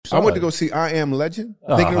I went to go see I Am Legend,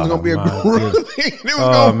 thinking it was gonna be a great.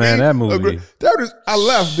 That movie. I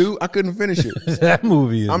left, dude. I couldn't finish it. That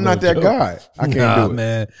movie. I'm not that guy. I can't do it,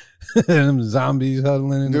 man. Them zombies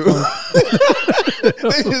huddling in the corner. They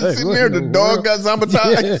just sitting there. The dog got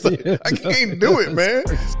zombified. Yeah. I can't do it, man.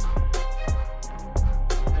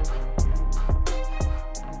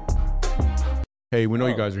 Hey, we know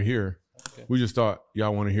you guys are here. Okay. We just thought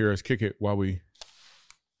y'all want to hear us kick it while we.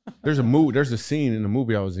 There's a scene in the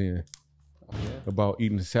movie I was in about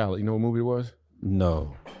eating the salad. You know what movie it was?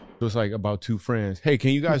 No. So it's like about two friends. Hey,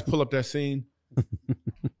 can you guys pull up that scene?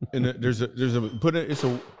 And it's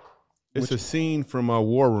a scene from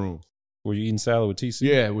War Room. Were you eating salad with TC?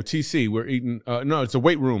 Yeah, with TC. We're eating. No, it's a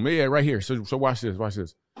weight room. Yeah, right here. So watch this. Watch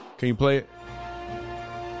this. Can you play it?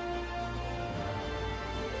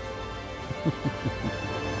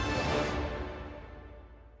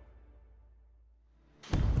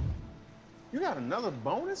 You got another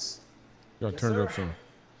bonus? Y'all turn it up some.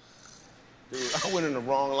 Dude, I went in the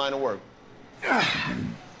wrong line of work.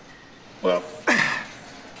 Well,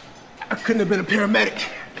 I couldn't have been a paramedic.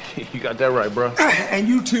 You got that right, bro. And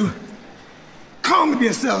you two call me to be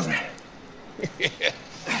a salesman.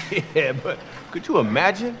 Yeah, but could you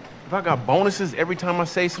imagine if I got bonuses every time I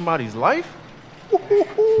save somebody's life?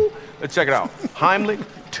 Woo-hoo-hoo. Let's check it out. Heimlich,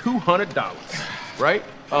 $200, right?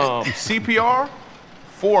 CPR,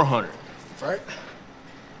 $400. Right?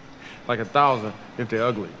 Like 1,000 if they're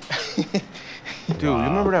ugly. Dude, you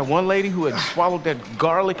remember that one lady who had swallowed that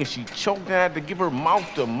garlic and she choked and had to give her mouth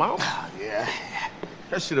to mouth? Yeah.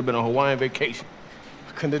 That should have been a Hawaiian vacation.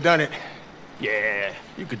 I couldn't have done it. Yeah,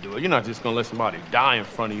 you could do it. You're not just gonna let somebody die in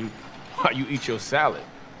front of you while you eat your salad.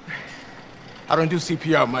 I don't do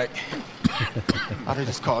CPR, Mike. I'd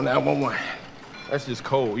just call 911. That's just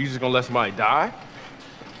cold. You just gonna let somebody die?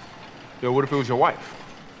 Yo, what if it was your wife?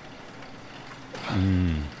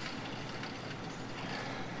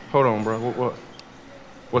 Hold on, bro.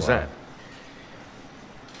 What's that?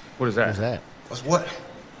 What is that? What's that? What's what?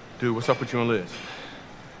 Dude, what's up with you and Liz?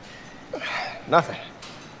 Nothing.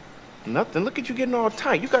 Nothing? Look at you getting all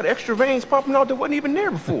tight. You got extra veins popping out that wasn't even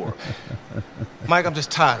there before. Mike, I'm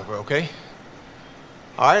just tired of her, okay?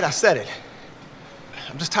 All right, I said it.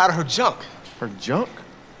 I'm just tired of her junk. Her junk?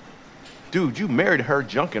 Dude, you married her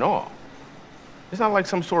junk and all. It's not like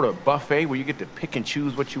some sort of buffet where you get to pick and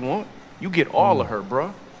choose what you want. You get all of her,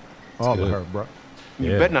 bro. All of her, bro.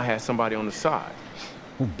 You better not have somebody on the side.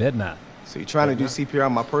 Who bet not? So you trying to do CPR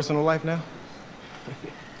in my personal life now?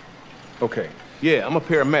 Okay, yeah, I'm a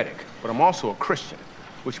paramedic, but I'm also a Christian,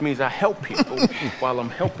 which means I help people while I'm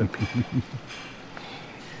helping people.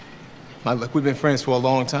 Mike, look, we've been friends for a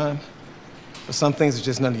long time, but some things are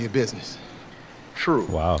just none of your business. True.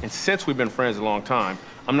 Wow. And since we've been friends a long time,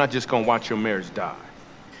 I'm not just gonna watch your marriage die.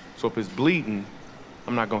 So if it's bleeding,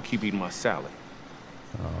 I'm not gonna keep eating my salad.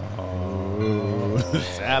 Oh,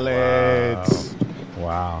 salads.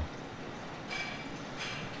 Wow.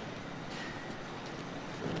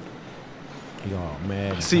 Oh,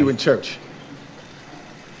 man. See you in church.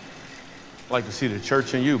 I'd like to see the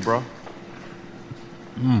church in you, bro.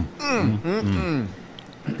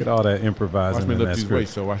 Look at all that improvising. Watch me in lift that these script.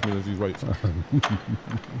 weights, so watch me lift these weights.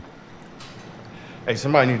 Hey,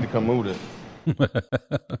 somebody need to come move this.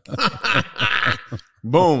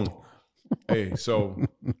 Boom. Hey, so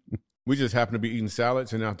we just happen to be eating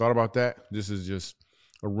salads, and I thought about that. This is just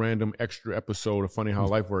a random extra episode of Funny How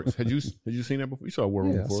Life Works. Had you seen that before? You saw War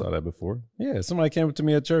Room Yeah, before? I saw that before. Yeah, somebody came up to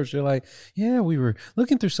me at church. They're like, yeah, we were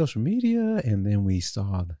looking through social media, and then we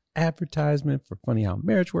saw the advertisement for Funny How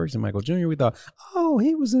Marriage Works and Michael Jr. We thought, oh,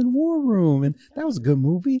 he was in War Room, and that was a good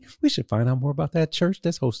movie. We should find out more about that church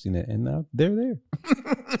that's hosting it. And now they're there.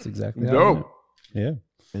 That's exactly how it went. Yeah.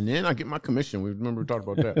 And then I get my commission. We remember we talked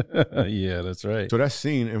about that. Yeah, that's right. So that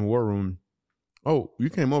scene in War Room. Oh, you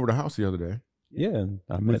came over to the house the other day. Yeah,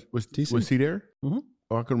 I met Was TC. Was he there? Mm-hmm.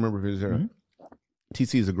 Oh, I couldn't remember if he was there. Mm-hmm.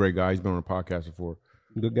 TC is a great guy. He's been on a podcast before.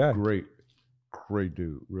 Good guy. Great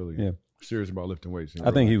dude. Really. Yeah. Serious about lifting weights.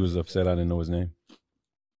 I think he was upset I didn't know his name.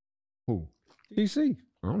 Who? TC.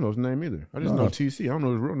 I don't know his name either. I just know TC. I don't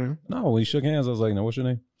know his real name. No, when he shook hands, I was like, no, what's your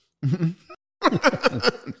name?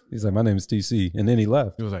 He's like, my name is TC. And then he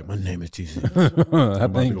left. He was like, my name is TC.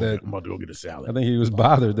 I'm about to go get a salad. I think he was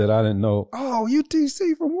bothered that I didn't know, oh, you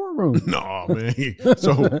TC from War Room. No, man.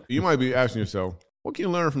 So you might be asking yourself, what can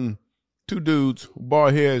you learn from two dudes who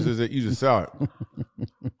bald heads is that use a salad?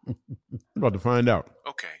 You're about to find out.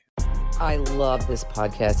 Okay. I love this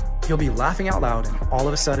podcast. You'll be laughing out loud and all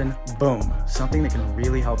of a sudden, boom, something that can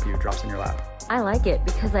really help you drops in your lap. I like it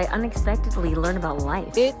because I unexpectedly learn about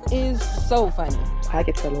life. It is so funny. I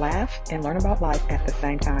get to laugh and learn about life at the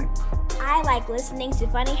same time. I like listening to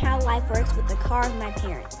Funny How Life Works with the car of my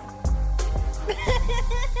parents.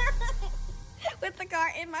 With the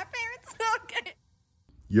car in my parents. Okay.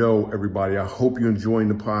 Yo, everybody, I hope you're enjoying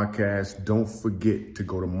the podcast. Don't forget to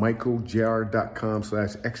go to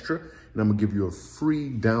michaeljr.com/extra, and I'm going to give you a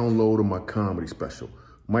free download of my comedy special,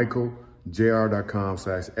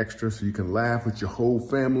 michaeljr.com/extra, so you can laugh with your whole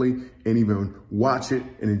family and even watch it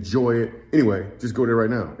and enjoy it. Anyway, just go there right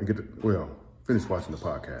now and finish watching the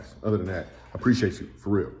podcast. Other than that, I appreciate you. For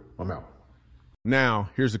real. I'm out.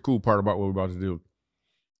 Now, here's the cool part about what we're about to do.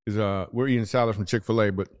 Is we're eating salad from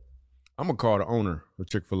Chick-fil-A, but I'm going to call the owner of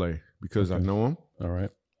Chick-fil-A because I know him. All right.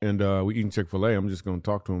 And we eating Chick-fil-A. I'm just going to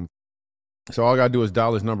talk to him. So all I got to do is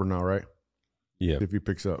dial his number now, right? Yeah. If he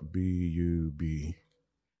picks up, B-U-B.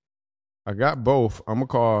 I got both. I'm going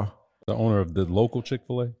to call. The owner of the local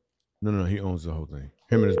Chick-fil-A? No, he owns the whole thing.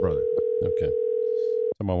 Him and his brother. Okay.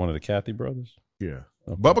 Talking about one of the Cathy brothers? Yeah.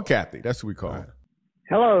 Okay. Bubba Cathy. That's what we call him.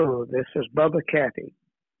 Hello, this is Bubba Cathy.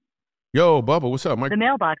 Yo, Bubba, what's up, Mike? The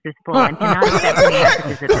mailbox is full and cannot accept any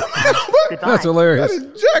messages at this time. Goodbye. That's hilarious. That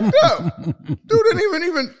is jacked up. Dude didn't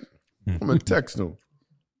even. I'm going to text him.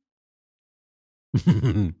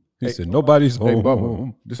 He said, nobody's home. Hey,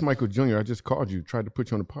 Bubba, this is Michael Jr. I just called you, tried to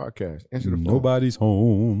put you on the podcast. Answer the phone. Nobody's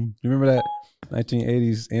home. You remember that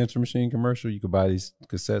 1980s answer machine commercial? You could buy these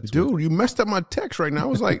cassettes. Dude, you messed up my text right now. I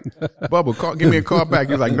was like, Bubba, give me a call back.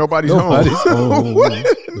 You're like, nobody's Nobody's home. home. What in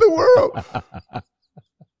the world?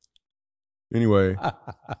 Anyway,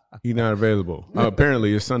 he's not available.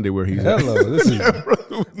 Apparently, it's Sunday where he's Hello, at. this is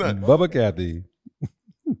Bubba Cathy.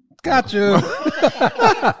 Gotcha.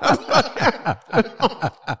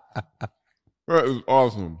 It was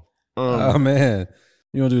awesome. Oh, man.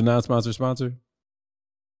 You want to do non-sponsor sponsor?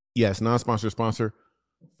 Yes, non-sponsor sponsor.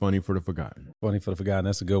 Funny for the Forgotten. Funny for the Forgotten.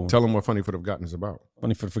 That's a good one. Tell them what Funny for the Forgotten is about.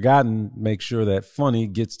 Funny for the Forgotten, make sure that Funny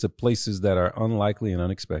gets to places that are unlikely and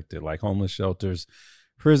unexpected, like homeless shelters,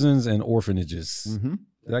 prisons, and orphanages. Mm-hmm.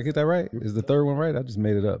 Did I get that right? Is the third one right? I just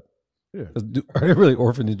made it up. Yeah. Are there really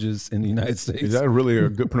orphanages in the United States? Is that really a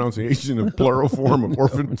good pronunciation of plural form of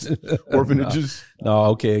orphanages? No,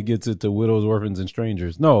 okay. It gets it to widows, orphans, and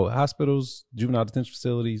strangers. No, hospitals, juvenile detention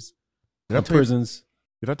facilities, and prisons.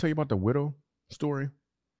 Did I tell you about the widow story?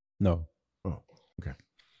 No. Oh, okay.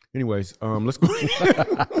 Anyways, let's go.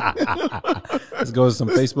 Let's go to some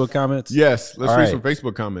Facebook comments. Yes, let's All read right. some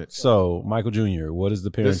Facebook comments. So, Michael Jr., what is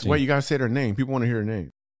the parenting? Wait, you got to say their name. People want to hear her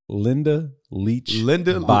name. Linda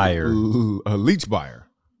Beyer. Leach Beyer.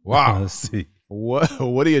 Wow. Let's see.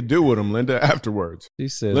 What do you do with them, Linda, afterwards? She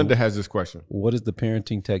says, Linda has this question. What is the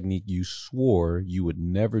parenting technique you swore you would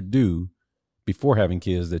never do before having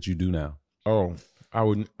kids that you do now? Oh,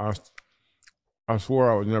 I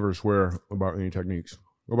swore I would never swear about any techniques.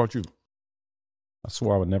 What about you? I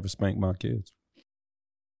swore I would never spank my kids.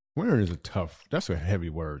 Swearing is that's a heavy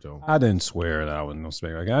word, though. I didn't swear that I wouldn't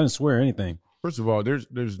spank. Like, I didn't swear anything. First of all,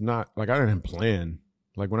 there's not, like, I didn't plan.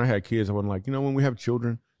 Like, when I had kids, I wasn't like, when we have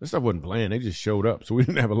children, this stuff wasn't planned. They just showed up. So we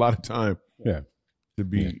didn't have a lot of time to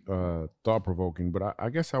be thought-provoking. But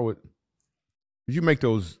I guess I would, you make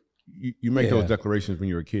those, those declarations when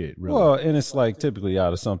you're a kid, really. Well, and it's like typically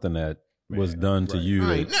out of something that was done to you.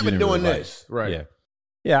 I ain't that never you doing really this. Right. Yeah.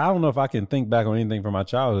 Yeah, I don't know if I can think back on anything from my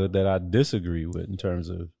childhood that I disagree with in terms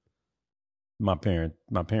of my parents'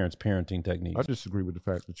 parenting techniques. I disagree with the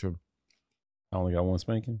fact that I only got one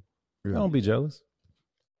spanking. Yeah. Don't be jealous.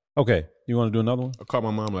 Okay, you want to do another one? I called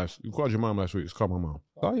my mom you called your mom last week. Let's call my mom.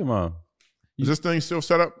 Call your mom. Is this thing still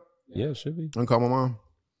set up? Yeah, it should be. I'm gonna call my mom.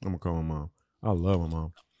 I'm gonna call my mom. I love my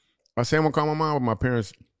mom. I say I'm gonna call my mom, but my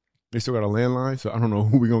parents, they still got a landline, so I don't know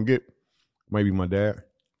who we gonna get. Maybe my dad.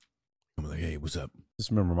 I'm like, hey, what's up?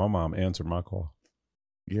 Just remember, my mom answered my call.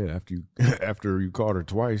 Yeah, after you called her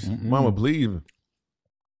twice. Mm-mm. Mama, believe.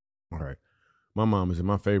 All right. My mom is in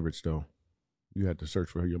my favorites, though. You had to search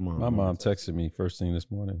for your mom. My mom texted me first thing this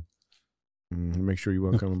morning. Make sure you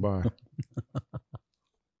weren't coming by.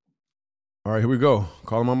 All right, here we go.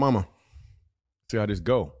 Calling my mama. See how this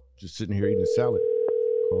go. Just sitting here eating salad.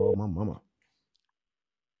 Call my mama.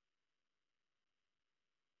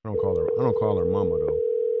 I don't call her mama, though.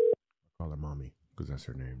 I call her mommy because that's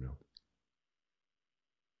her name, though.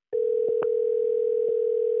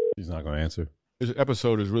 She's not going to answer. This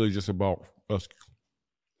episode is really just about us.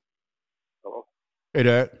 Hello? Hey,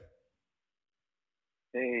 Dad.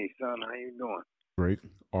 Hey, son, how you doing? Great.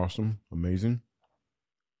 Awesome. Amazing.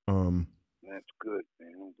 That's good,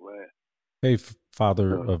 man. I'm glad. Hey,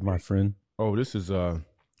 father of my friend. Oh, this is,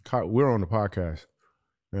 we're on the podcast.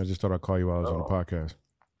 And I just thought I'd call you while I was on the podcast.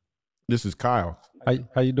 This is Kyle.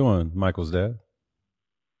 How you doing, Michael's dad?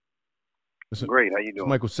 Great. How you doing?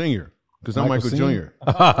 Michael Sr. Because I'm Michael Jr.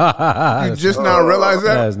 You just now realize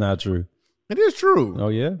that? That is not true. It is true. Oh,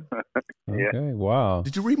 yeah? Yeah. Okay, wow.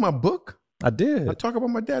 Did you read my book? I did. I talk about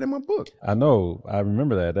my dad in my book. I know. I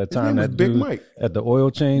remember that. That His time name was that Big dude Mike. at the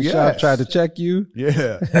oil change shop Yes. tried to check you.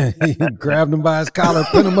 Yeah. He grabbed him by his collar,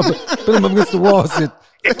 put him up against the wall, said,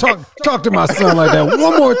 talk to my son like that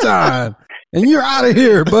one more time, and you're out of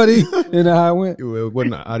here, buddy. And I went. It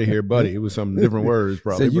wasn't out of here, buddy. It was some different words,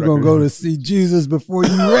 probably. Said, you're going to go to see Jesus before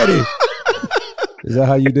you're ready. Is that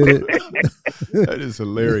how you did it? That is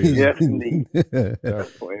hilarious. Yes, indeed. That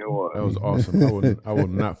was awesome. I will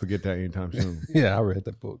not forget that anytime soon. Yeah, I read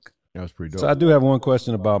that book. That was pretty dope. So I do have one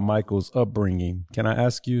question about Michael's upbringing. Can I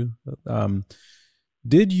ask you,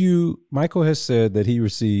 Michael has said that he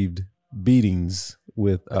received beatings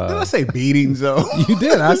with. Did I say beatings, though? You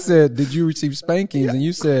did. I said, did you receive spankings? And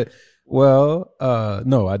you said, well,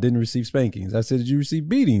 no, I didn't receive spankings. I said, did you receive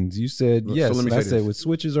beatings? You said, yes. let me And I say said, this. with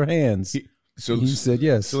switches or hands? You said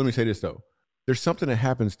yes. So let me say this, though. There's something that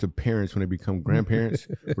happens to parents when they become grandparents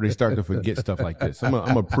where they start to forget stuff like this. I'm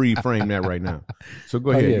a pre-frame that right now. So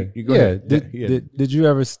go ahead. Yeah. You go ahead. Did you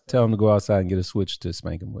ever tell him to go outside and get a switch to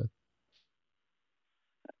spank him with?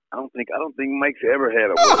 I don't think Mike's ever had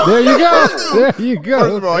a whip. There you go. There you go.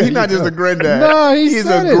 First of all, he's not just a granddad. No, he's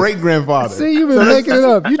said a it. great grandfather. See, you've been making it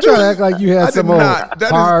up. You try to act like you had some old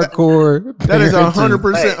hardcore. That is parenting.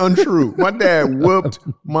 100% untrue. My dad whooped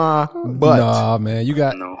my butt. Nah, man, you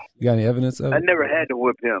got any evidence of it? I never had to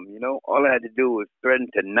whip him. You know, all I had to do was threaten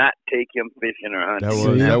to not take him fishing or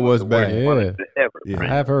hunting. That was the bad. worst punishment ever. I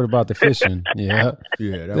have heard about the fishing. Yeah,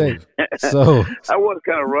 that was. So I was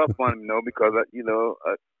kind of rough on him though because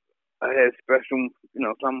I had special,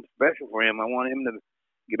 something special for him. I wanted him to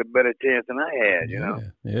get a better chance than I had,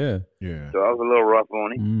 Yeah. So I was a little rough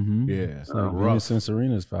on him. Mm-hmm. Yeah. It's like Venus and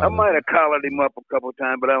Serena's father. I might have collared him up a couple of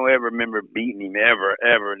times, but I don't ever remember beating him ever,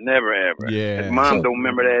 never, ever. Yeah. His mom don't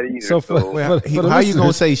remember that either. So how you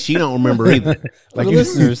gonna say she don't remember either? Like the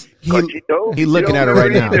listeners, he looking at her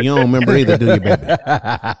right now. You don't remember either, do you, baby?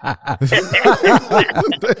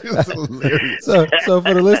 So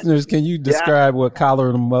for the listeners, can you describe what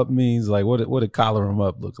collaring him up means? Like what did collar him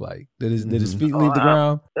up look like? Did his feet leave the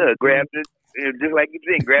ground? Grabbed it. Just like you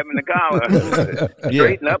said, grabbing the collar,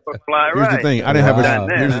 straighten up or fly right. Here's the thing. I didn't have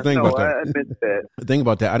a. Here's the thing about I that. admit that. The thing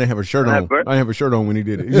about that, I didn't have a shirt on. I didn't have a shirt on when he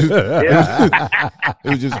did it. It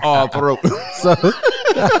was just all throat. So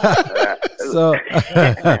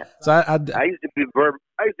I used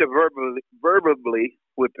to verbally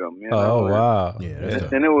whip him. Oh wow! Yeah,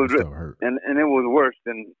 and it was and it was worse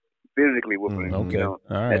than physically whipping him. Okay, all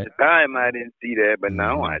right. At the time, I didn't see that, but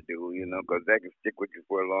now I do. Because that can stick with you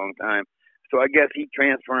for a long time. So I guess he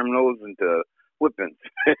transformed those into whippings.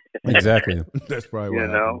 Exactly. That's probably what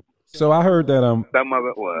happened. So I heard that some of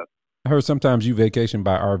it was. I heard sometimes you vacation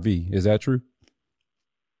by RV. Is that true?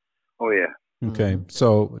 Oh yeah. Okay.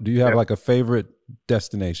 So do you have like a favorite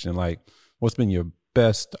destination? Like what's been your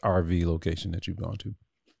best RV location that you've gone to?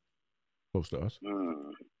 Close to us.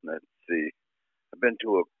 Let's see. I've been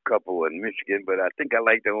to a couple in Michigan, but I think I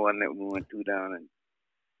like the one that we went to down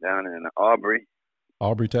in Aubrey.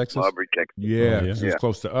 Aubrey, Texas? Aubrey, Texas. Yeah, it's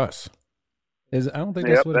close to us. I don't think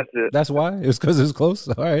that's what that's why. It's because it's close.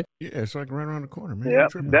 All right. Yeah, it's like right around the corner, man. Yeah,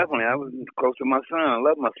 definitely. I was close to my son. I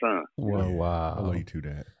love my son. Well, wow. I love you too,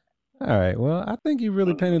 Dad. All right. Well, I think you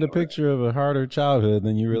really painted a picture of a harder childhood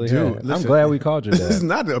than you really had. Listen, I'm glad we called you that. This is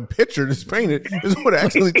not a picture that's painted. This is what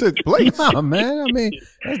actually took place. No, man. I mean,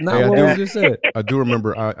 that's not what we just said. I do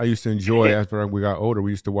remember I used to enjoy after we got older. We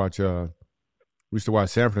used to watch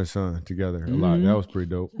Sanford and Son together a lot. That was pretty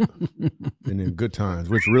dope. And then Good Times,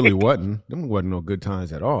 which really wasn't. Them wasn't no good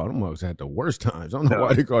times at all. Them was had the worst times. I don't know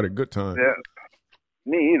why they called it Good Times. Yeah.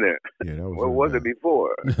 Me either. Yeah, that was. What was it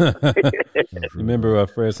before? Remember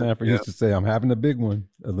Fred Sanford used to say, "I'm having a big one,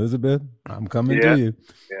 Elizabeth. I'm coming to you."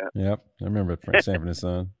 Yeah. Yep. I remember Fred Sanford and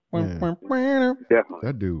Son. Definitely.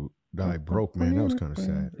 That dude died broke, man. That was kind of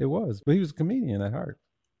sad. It was, but he was a comedian at heart.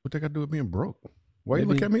 What they got to do with being broke? Why you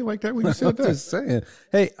look at me like that when you said that? I'm just saying.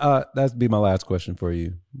 Hey, that'd be my last question for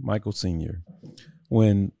you, Michael Sr.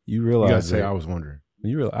 When you realized, you gotta say, I was wondering.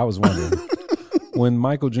 I was wondering when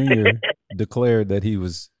Michael Jr. declared that he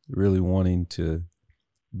was really wanting to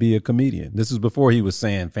be a comedian. This was before he was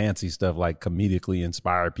saying fancy stuff like comedically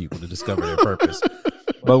inspire people to discover their purpose.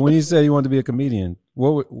 But when he said he wanted to be a comedian,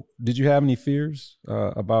 did you have any fears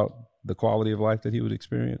about the quality of life that he would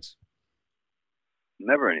experience?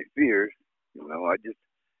 Never any fears.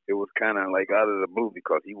 It was kind of like out of the blue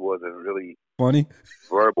because he wasn't really funny,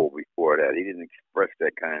 verbal before that. that. He didn't express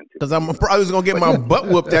that kind. Because I'm probably going to get my butt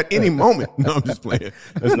whooped at any moment. No, I'm just playing.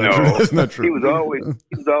 That's not true. That's not true. He was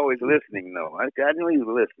always listening, though. I knew he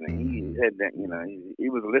was listening. He had that, he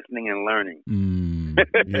was listening and learning.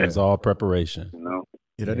 Yeah, it's all preparation.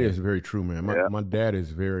 Yeah, that is very true, man. My dad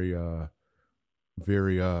is very,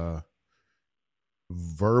 very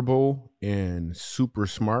verbal and super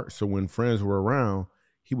smart. So when friends were around,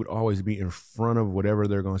 he would always be in front of whatever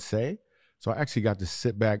they're going to say. So I actually got to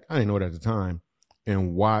sit back, I didn't know it at the time,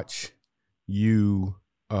 and watch you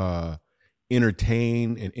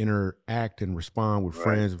entertain and interact and respond with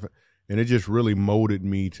friends. And it just really molded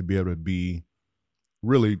me to be able to be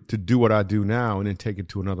really to do what I do now and then take it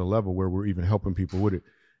to another level where we're even helping people with it.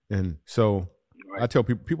 And so I tell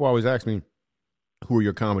people always ask me, who are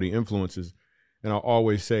your comedy influences? And I'll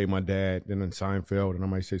always say my dad, and then Seinfeld, and I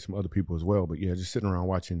might say some other people as well. But yeah, just sitting around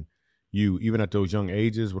watching you, even at those young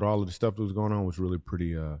ages with all of the stuff that was going on, was really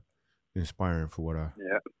pretty inspiring for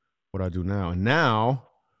what I do now. And now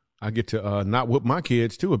I get to not whoop my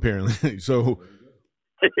kids too, apparently. So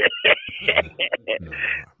no,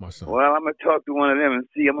 my son. Well, I'm gonna talk to one of them and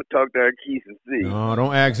see. I'm gonna talk to Keith and see. No,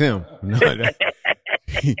 don't ask him. No,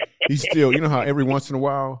 he's still. You know how every once in a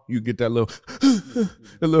while you get that little,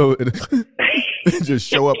 just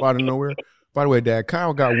show up out of nowhere. By the way, Dad,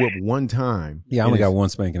 Kyle got whooped one time. Yeah, I only got one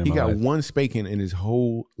spanking in my life. He got one spanking in his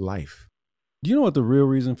whole life. Do you know what the real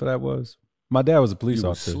reason for that was? My dad was a police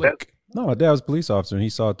officer. Slick. No, my dad was a police officer, and he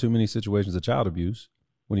saw too many situations of child abuse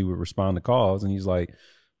when he would respond to calls, and he's like,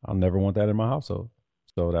 I'll never want that in my household.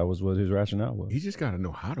 So that was what his rationale was. He just got to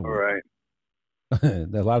know how to work. Right.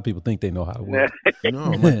 A lot of people think they know how to work.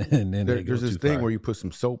 No, and then there's this thing where you put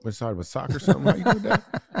some soap inside of a sock or something. How you do that?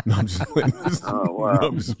 No, I'm just playing. Oh,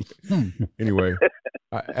 wow. Anyway,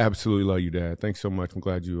 I absolutely love you, Dad. Thanks so much. I'm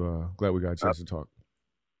glad we got a chance to talk.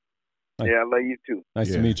 Yeah, I love you too.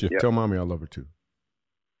 Nice to meet you. Yep. Tell Mommy I love her too.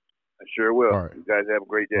 I sure will. All right. You guys have a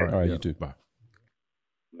great day. All right, you too. Bye.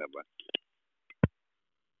 Bye.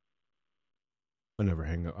 I never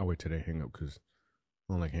hang up. I wait till they hang up because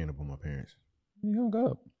I don't like hanging up on my parents. You hung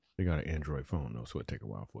up. They got an Android phone though, so it'd take a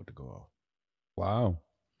while for it to go off. Wow.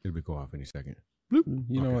 It'll be go off any second. Bloop.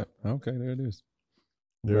 You know what? Okay, there it is.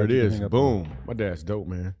 There it is. Boom. My dad's dope,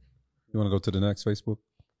 man. You want to go to the next Facebook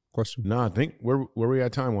question? No, I think where we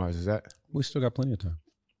at time wise? Is that we still got plenty of time?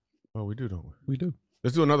 Oh, we do, don't we? We do.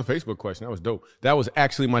 Let's do another Facebook question. That was dope. That was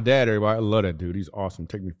actually my dad, everybody. I love that dude. He's awesome.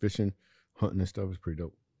 Take me fishing, hunting and stuff. It's pretty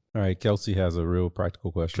dope. All right, Kelsey has a real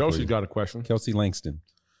practical question. Kelsey's got a question. Kelsey Langston.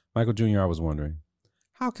 Michael Jr., I was wondering,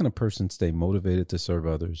 how can a person stay motivated to serve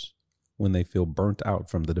others when they feel burnt out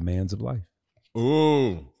from the demands of life?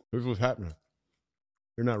 Ooh, here's what's happening.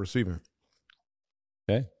 They're not receiving.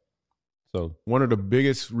 Okay. So one of the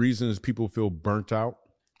biggest reasons people feel burnt out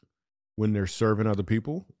when they're serving other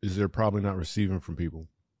people is they're probably not receiving from people.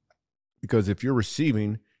 Because if you're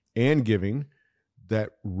receiving and giving,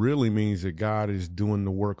 that really means that God is doing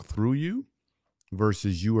the work through you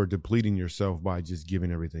versus you are depleting yourself by just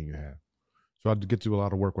giving everything you have. So I get to do a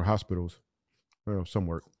lot of work with hospitals, some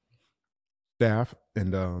work, staff,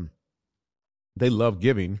 and they love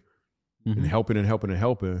giving and helping and helping and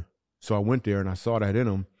helping. So I went there and I saw that in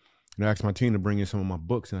them, and I asked my team to bring in some of my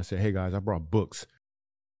books, and I said, hey guys, I brought books.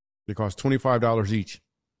 They cost $25 each.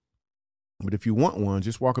 But if you want one,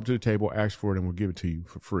 just walk up to the table, ask for it, and we'll give it to you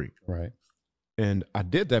for free. Right. And I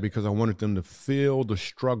did that because I wanted them to feel the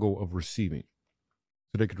struggle of receiving,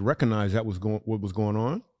 so they could recognize that what was going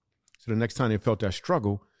on. So the next time they felt that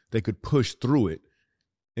struggle, they could push through it.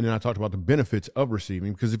 And then I talked about the benefits of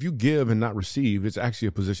receiving, because if you give and not receive, it's actually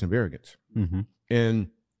a position of arrogance. Mm-hmm.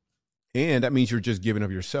 And that means you're just giving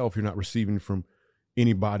of yourself. You're not receiving from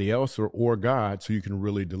anybody else or God, so you can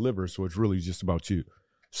really deliver. So it's really just about you.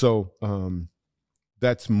 So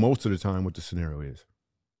that's most of the time what the scenario is.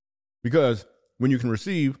 Because when you can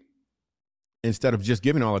receive, instead of just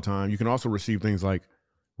giving all the time, you can also receive things like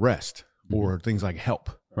rest or things like help.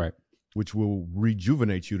 Right. Which will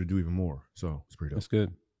rejuvenate you to do even more. So it's pretty dope. That's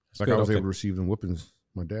good. Like I was able to receive them whippings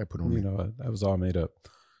my dad put on me. You know, that was all made up.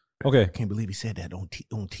 Okay. I can't believe he said that on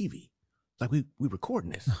TV. Like we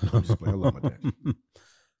recording this. I'm just playing. I love my dad.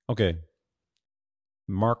 Okay.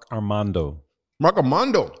 Mark Armando. Mark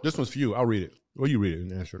Armando. This one's for you. I'll read it. Well, you read it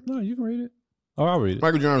and answer it. No, you can read it. Oh, I'll read it.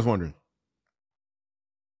 Michael Jones wondering,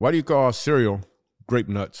 why do you call cereal grape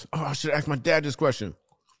nuts? Oh, I should ask my dad this question.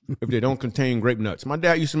 If they don't contain grape nuts. My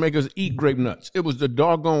dad used to make us eat grape nuts. It was the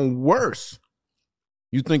doggone worst.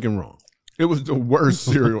 You thinking wrong. It was the worst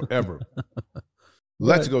cereal ever.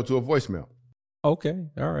 Let's go to a voicemail. Okay.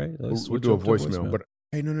 All right. We'll do a voicemail. But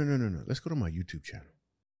hey, no. Let's go to my YouTube channel.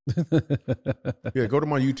 Yeah, go to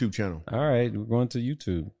my YouTube channel. All right. We're going to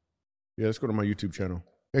YouTube. Yeah, let's go to my YouTube channel.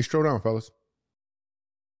 Hey, stroll down, fellas.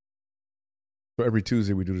 So every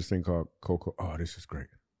Tuesday we do this thing called Coco. Oh, this is great.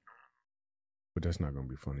 But that's not going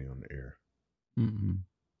to be funny on the air.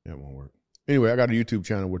 That won't work. Anyway, I got a YouTube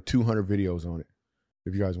channel with 200 videos on it.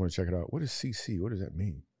 If you guys want to check it out. What is CC? What does that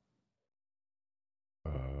mean?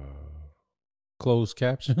 Closed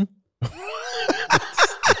caption?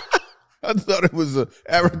 I thought it was an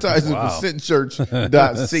advertisement for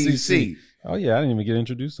SentChurch.cc. Oh, yeah. I didn't even get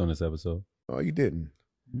introduced on this episode. Oh, you didn't.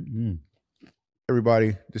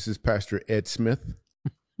 Everybody, this is Pastor Ed Smith.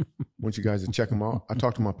 I want you guys to check him out. I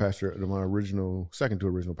talked to my pastor, second to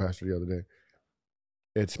original pastor the other day.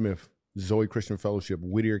 Ed Smith, Zoe Christian Fellowship,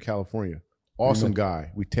 Whittier, California. Awesome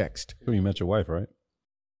guy. We text. Where you met your wife, right?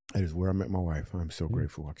 That is where I met my wife. I'm so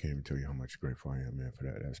grateful. I can't even tell you how much grateful I am, man, for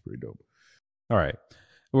that. That's pretty dope. All right.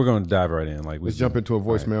 We're going to dive right in. Let's jump into a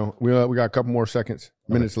voicemail. Right. We got a couple more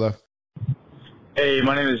minutes left. Hey,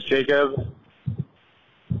 my name is Jacob.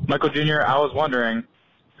 Michael Jr., I was wondering,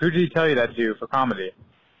 who did he tell you that to for comedy?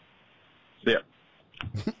 See ya.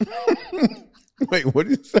 Wait, what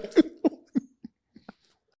did you say?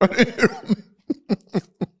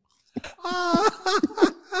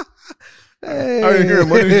 Hey, I didn't hear him.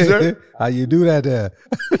 What did he say? How you do that there?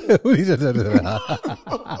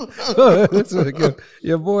 That's really good.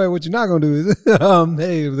 Yeah, boy, what you're not going to do is, hey.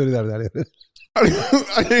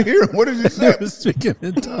 I didn't hear him. What did you say? Speaking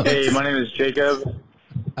in tongues. Hey, my name is Jacob.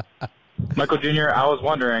 Michael Jr., I was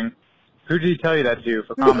wondering, who did he tell you that to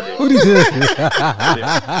for comedy? Who did you say?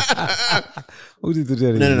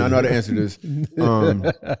 No, I know how to answer this.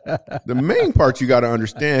 The main part you got to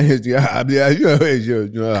understand is, Who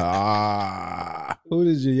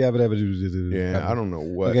did you yeah, I don't know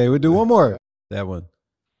what. Okay, we'll do one more. That one.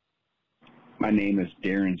 My name is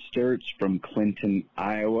Darren Sturts from Clinton,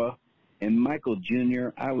 Iowa. And Michael Jr.,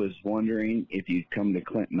 I was wondering if you'd come to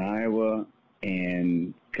Clinton, Iowa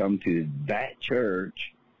and come to that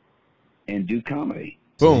church and do comedy.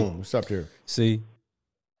 Boom. It's up here. See,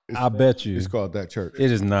 I bet you. It's called That Church.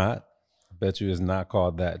 It is not. I bet you it's not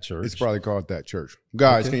called That Church. It's probably called That Church.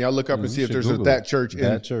 Guys, Can y'all look up and see if there's a That Church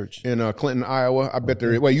in Clinton, Iowa? I bet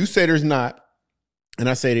there is. Well, you say there's not, and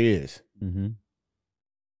I say there is. Mm-hmm.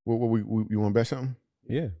 You want to bet something?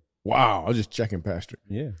 Yeah. Wow. I was just checking, Pastor.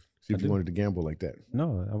 Yeah. See if you wanted to gamble like that.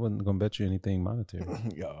 No, I wasn't going to bet you anything monetary.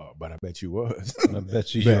 Yeah, but I bet you was. I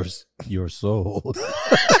bet you your soul.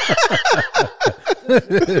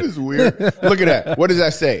 That is weird. Look at that. What does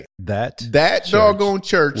that say? That doggone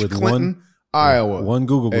church, Clinton, Iowa. One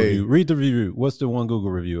Google review. Read the review. What's the one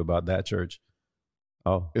Google review about that church?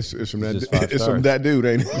 Oh, it's from that. It's from that dude,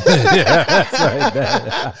 ain't it? Yeah, that's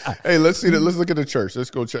right. Hey, let's see that. Let's look at the church.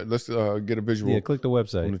 Let's go check. Let's get a visual. Yeah, click the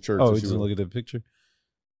website on the church. Oh, just look at the picture.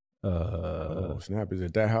 Oh snap! Is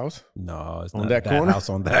it that house? No, it's on not that corner. House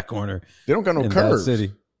on that corner. They don't got no curves. That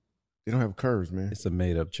city. They don't have curves, man. It's a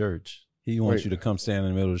made up church. He wants you to come stand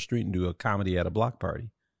in the middle of the street and do a comedy at a block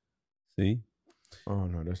party. See? Oh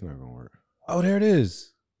no, that's not gonna work. Oh, there it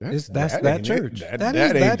is. That's that church. That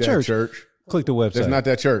ain't that church. Click the website. That's not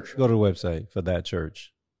that church. Go to the website for that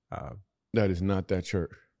church. That is not that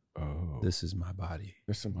church. Oh, this is my body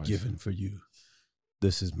given for you.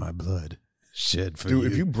 This is my blood shed for you.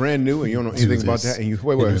 Dude, if you brand new and you don't know anything about that, and you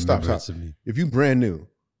wait, stop. If you brand new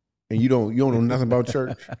and you don't know nothing about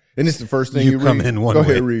church, and it's the first thing you come read, in one go way.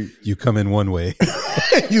 ahead, read. You come in one way,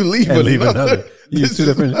 you leave another. You use two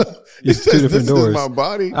different doors. This is my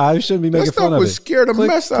body. I shouldn't be making fun of it. That stuff would scare the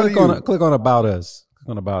mess out of you. Click on About Us. Click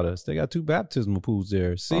on About Us. They got 2 baptismal pools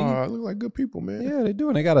there. See? Look like good people, man. Yeah, they do.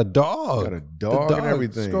 And they got a dog. Got a dog and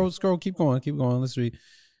everything. Scroll. Keep going. Let's read.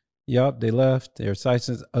 Yup, they left. Their sites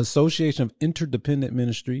Association of Interdependent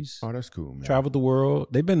Ministries. Oh, that's cool, man. Traveled the world.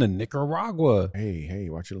 They've been to Nicaragua. Hey,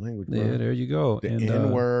 watch your language, bro. Yeah, there you go. The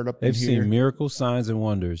N-word up in here. They've seen miracles, signs, and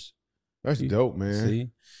wonders. That's dope, man.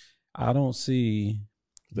 See? I don't see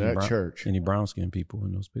that church. Any brown-skinned people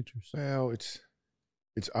in those pictures. Well, it's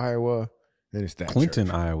Iowa, and it's that Clinton,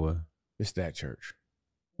 church. Iowa. It's that church.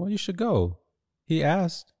 Well, you should go. He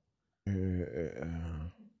asked.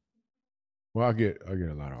 Well, I get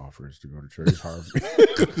a lot of offers to go to church. It's hard for me.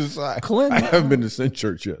 Clinton. I haven't been to Send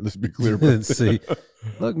Church yet. Let's be clear about that. See,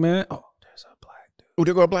 look, man. Oh, there's a black dude. Oh,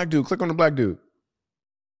 there go a black dude. Click on the black dude.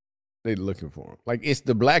 They looking for him. Like, it's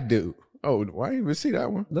the black dude. Oh, why didn't even see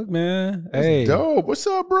that one? Look, man. That's dope. What's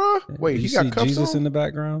up, bro? Wait, you he got see cuffs Jesus on? in the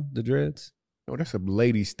background, the dreads. Oh, that's a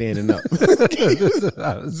lady standing up.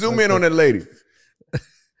 Zoom in on that llady.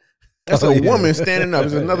 That's a woman standing up.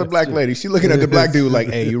 There's another black lady. She looking at the black dude like,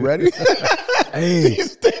 hey, you ready? Hey.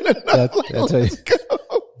 He's standing up. I'll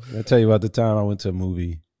tell you about the time I went to a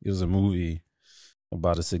movie. It was a movie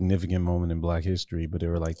about a significant moment in Black history, but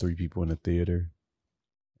there were like 3 people in the theater,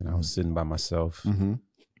 and I was sitting by myself, and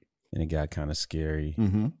it got kind of scary.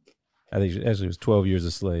 I think actually it was 12 Years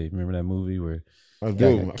a Slave. Remember that movie where I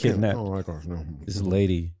do. got kidnapped? No. This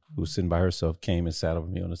lady who was sitting by herself came and sat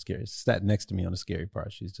next to me on the scary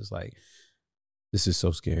part. She's just like, this is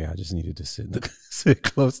so scary. I just needed to sit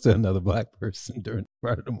close to another Black person during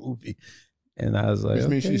part of the movie. And I was like, this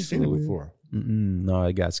means she's seen it before. No,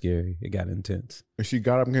 it got scary. It got intense. And she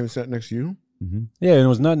got up and came and sat next to you? Yeah, and it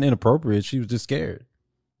was nothing inappropriate. She was just scared.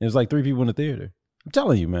 It was like 3 people in the theater. I'm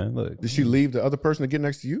telling you, man. Look, did she leave the other person to get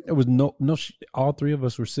next to you? It was no. All 3 of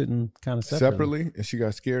us were sitting kind of separately, and she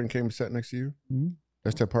got scared and came and sat next to you.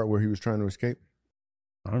 That's that part where he was trying to escape.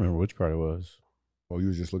 I don't remember which part it was. Oh, you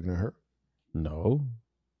was just looking at her? No,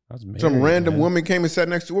 I was married. Some random woman came and sat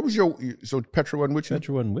next to you. What was your? So Petra wasn't with you?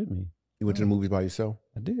 Petra wasn't with me. You went to the movies by yourself?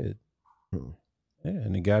 I did. Yeah,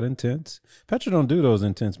 and it got intense. Petra don't do those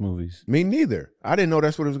intense movies. Me neither. I didn't know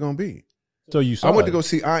that's what it was going to be. So you saw I went to go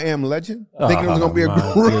see I Am Legend, thinking it was going to be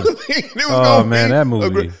a group thing. That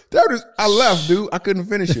movie. I left, dude. I couldn't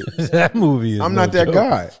finish it. That movie is I'm not that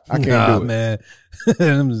guy. I can't do it. Man.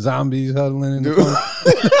 Them zombies huddling in the corner.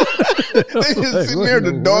 They just sitting there,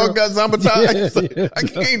 the dog got zombitized. I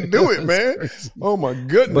can't do it, man. Oh, my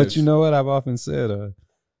goodness. But you know what? I've often said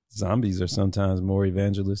zombies are sometimes more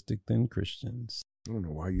evangelistic than Christians. I don't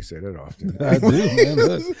know why you say that often. I do, man.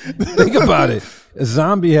 Look, think about it. A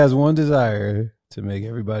zombie has one desire: to make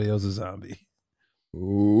everybody else a zombie.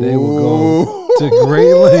 Ooh. They will go to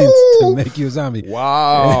great lengths to make you a zombie.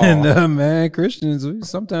 Wow. And man, Christians,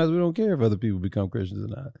 sometimes we don't care if other people become Christians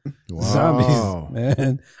or not. Wow. Zombies,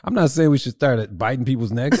 man. I'm not saying we should start biting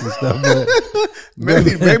people's necks and stuff, but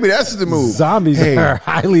maybe that's the move. Zombies are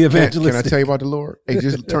highly evangelistic. Can I tell you about the Lord? Hey,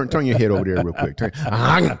 just turn your head over there real quick.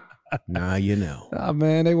 Now you know. Oh,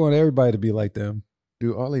 man, they want everybody to be like them.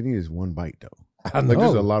 Dude, all they need is one bite, though. I know. Like,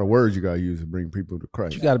 there's a lot of words you got to use to bring people to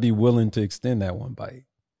Christ. You got to be willing to extend that one bite.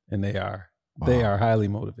 And they are. Wow. They are highly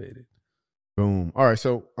motivated. Boom. All right,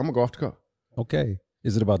 so I'm going to go off the cuff. Okay.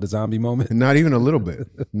 Is it about the zombie moment? Not even a little bit.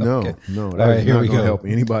 No, okay. No. That is not going to help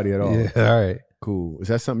anybody at all. Yeah, all right. Cool. Is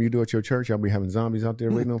that something you do at your church? Y'all be having zombies out there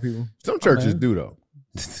waiting on people? Some churches do, though.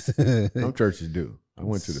 Some churches do. I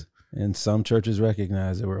went to the... And some churches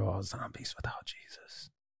recognize that we're all zombies without Jesus.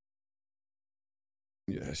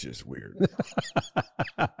 Yeah, that's just weird.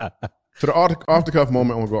 So the off the cuff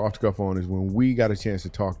moment I want to go off the cuff on is when we got a chance to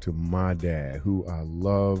talk to my dad, who I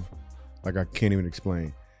love, like I can't even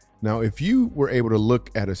explain. Now, if you were able to look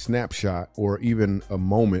at a snapshot or even a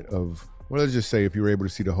moment of, well, let's just say if you were able to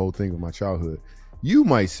see the whole thing of my childhood, you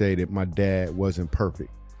might say that my dad wasn't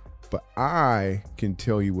perfect. But I can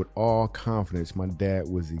tell you with all confidence, my dad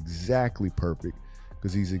was exactly perfect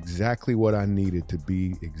because he's exactly what I needed to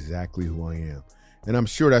be exactly who I am. And I'm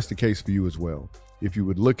sure that's the case for you as well, if you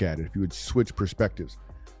would look at it, if you would switch perspectives.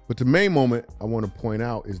 But the main moment I want to point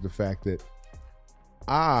out is the fact that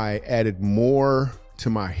I added more to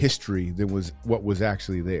my history than was what was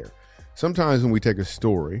actually there. Sometimes when we take a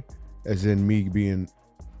story, as in me being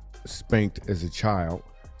spanked as a child,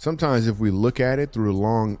 sometimes if we look at it through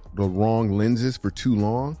the wrong lenses for too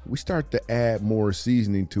long, we start to add more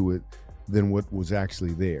seasoning to it than what was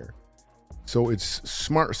actually there. So it's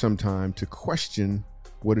smart sometimes to question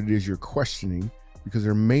what it is you're questioning, because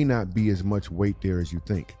there may not be as much weight there as you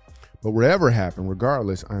think. But whatever happened,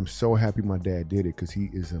 regardless, I'm so happy my dad did it because he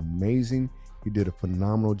is amazing. He did a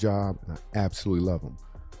phenomenal job and I absolutely love him.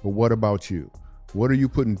 But what about you? What are you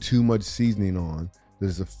putting too much seasoning on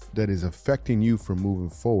that is affecting you from moving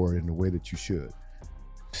forward in the way that you should?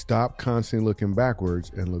 Stop constantly looking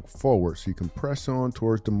backwards and look forward so you can press on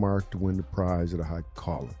towards the mark to win the prize of the high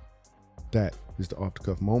calling. That is the off the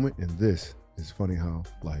cuff moment, and this is Funny How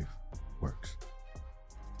Life Works.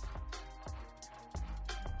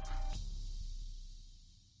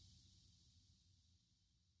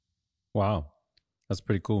 Wow. That's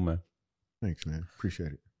pretty cool, man. Thanks, man.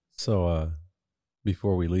 Appreciate it. So,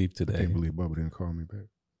 before we leave today, I can't believe Bubba didn't call me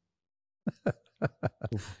back.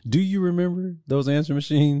 Do you remember those answer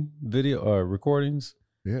machine video recordings?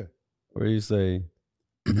 Yeah. Where you say,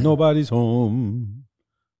 nobody's home.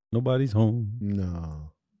 Nobody's home.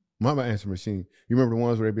 No. Mama answer machine. You remember the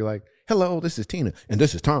ones where they'd be like, hello, this is Tina. And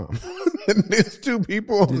this is Tom. And there's 2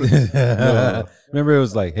 people. No. Remember it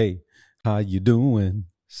was like, hey, how you doing?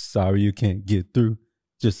 Sorry you can't get through.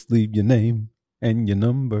 Just leave your name and your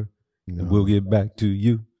number. No. And we'll get back to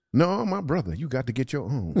you. No, my brother, you got to get your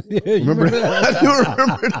own. Yeah, remember that? I do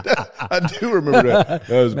remember that. I do remember that.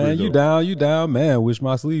 That was man, you down. Man, wish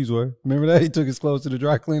my sleeves were. Remember that? He took his clothes to the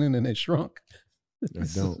dry cleaning and they shrunk. I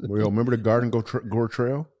don't. Remember the Garden Gore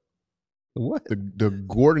Trail? What? The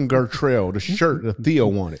Gordon Gartrell, the shirt that Theo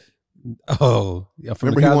wanted. Oh, yeah,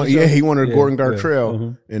 remember he wanted a Gordon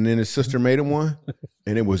Gartrell, and then his sister made him one,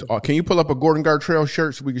 and it was. Can you pull up a Gordon Gartrell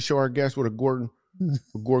shirt so we can show our guests what a Gordon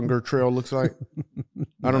Gartrell looks like?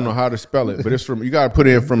 I don't know how to spell it, but it's from. You got to put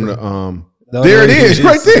it in from the. There it is,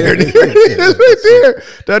 right there. There it is, right there.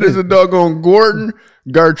 That is a doggone Gordon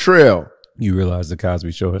Gartrell. You realize the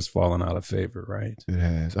Cosby Show has fallen out of favor, right? It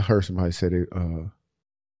has. I heard somebody say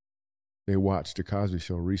they watched the Cosby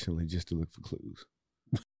Show recently just to look for clues.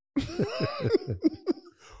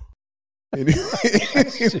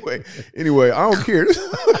 anyway, I don't care.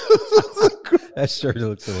 That shirt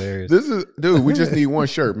looks hilarious. This is, dude. We just need one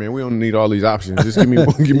shirt, man. We don't need all these options. Just give me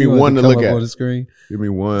one to look at on the screen. Give me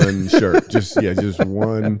one shirt. Just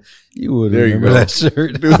one. You would there. You go, that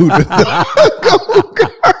shirt, dude.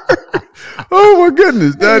 Oh my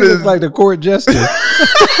goodness, that is like the court jester.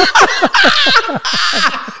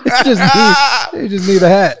 He just need a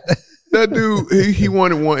hat. That dude, he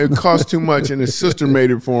wanted one. It cost too much, and his sister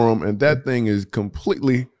made it for him, and that thing is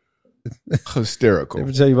completely hysterical.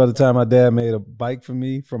 Ever tell you about the time my dad made a bike for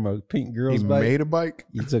me from a pink girl's bike? He made a bike?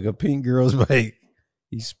 He took a pink girl's bike.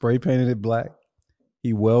 He spray painted it black.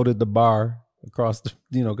 He welded the bar across the,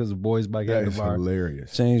 because the boy's bike had the bar.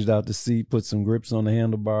 Hilarious. Changed out the seat, put some grips on the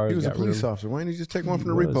handlebars. He was a police officer. Why didn't he just take one from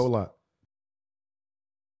the repo lot?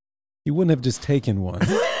 He wouldn't have just taken one.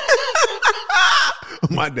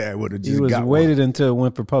 My dad would have just waited until it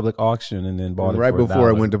went for public auction and then bought it right for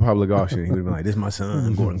before $1. it went to public auction. He would have been like, "This is my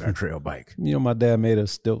son, Gordon Gartrell bike." My dad made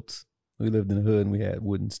us stilts. We lived in the hood and we had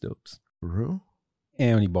wooden stilts. For real?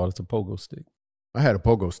 And he bought us a pogo stick. I had a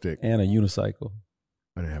pogo stick and a unicycle.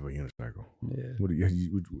 I didn't have a unicycle. Yeah. What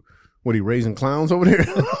are you raising clowns over there?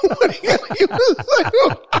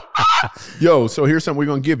 Yo, so here's something we're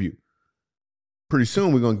gonna give you. Pretty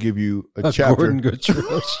soon we're gonna give you a chapter. Gordon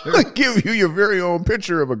Gartrell shirt. Give you your very own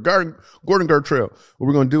picture of a Gordon Gartrell. What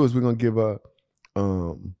we're gonna do is we're gonna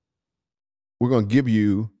give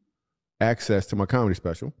you access to my comedy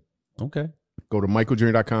special. Okay. Go to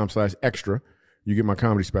michaeljr.com/extra. You get my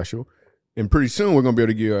comedy special, and pretty soon we're gonna be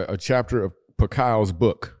able to give you a chapter of Pakal's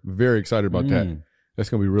book. Very excited about that. That's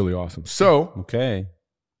gonna be really awesome. So okay,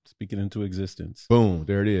 speak it into existence. Boom,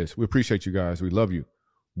 there it is. We appreciate you guys. We love you.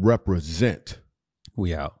 Represent.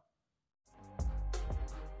 We out.